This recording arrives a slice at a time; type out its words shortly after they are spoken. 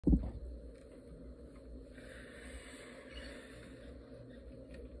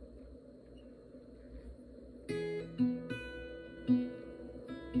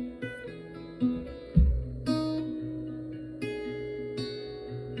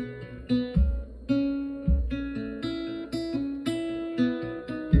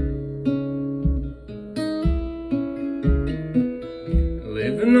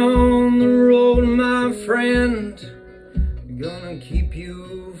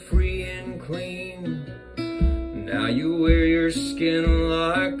clean. Now you wear your skin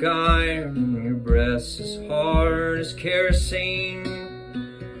like iron, your breasts as hard as kerosene.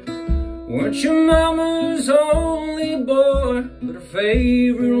 Weren't your mama's only boy, but her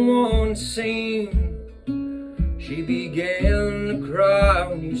favorite one seen. She began to cry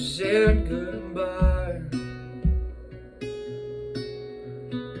when you said goodbye.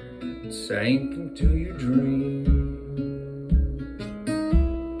 It sank into your dream.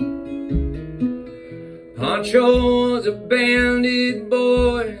 Poncho was a bandit,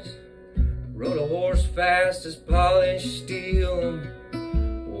 boys. Rode a horse fast as polished steel.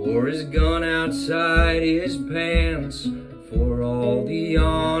 Wore his gun outside his pants for all the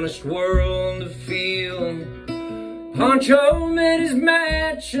honest world to feel. Poncho met his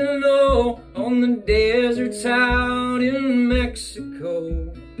match, you know, on the deserts out in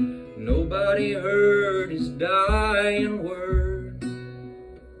Mexico. Nobody heard his dying word,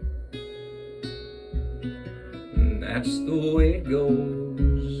 and that's the way it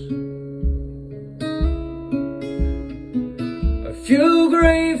goes. A few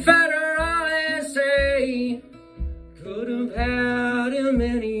gray federales say could have had him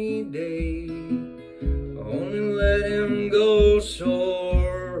any day. Only let him go so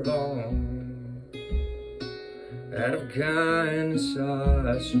wrong. Out of kindness,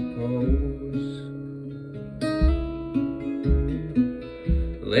 I suppose.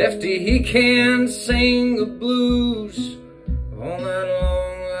 Lefty, he can't sing the blues all night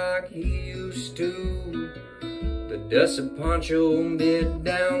long like he used to. The dust of Poncho bit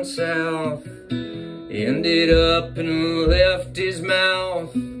down south ended up in Lefty's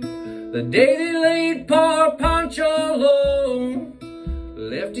mouth. The day they laid poor Poncho low,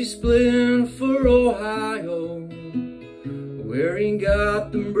 Lefty split for Ohio, where he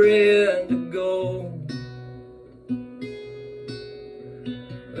got the bread to go.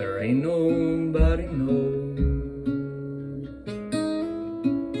 There ain't nobody knows.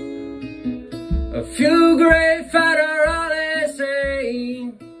 A few gray federales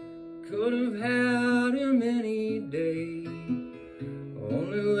say could have had him any day.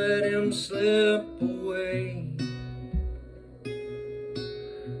 Only let him slip away.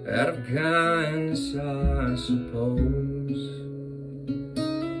 Out of kindness, I suppose.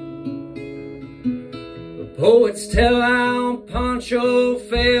 The poets tell how Poncho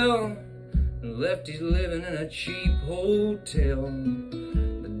fell, and Lefty's living in a cheap hotel.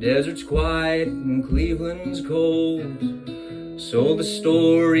 The desert's quiet and Cleveland's cold, so the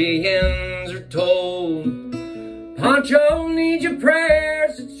story ends are told. Poncho needs your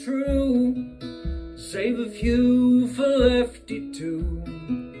prayers, it's true. Save a few for Lefty too.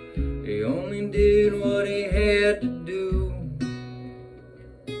 He only did what he had to do,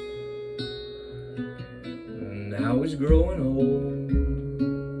 and now he's growing old.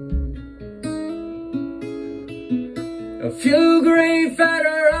 A few gray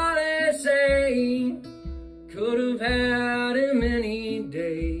federales say could have had him any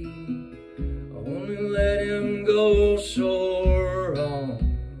day. Only let him go so wrong.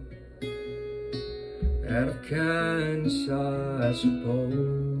 Out of kindness, I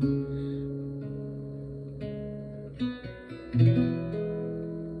suppose.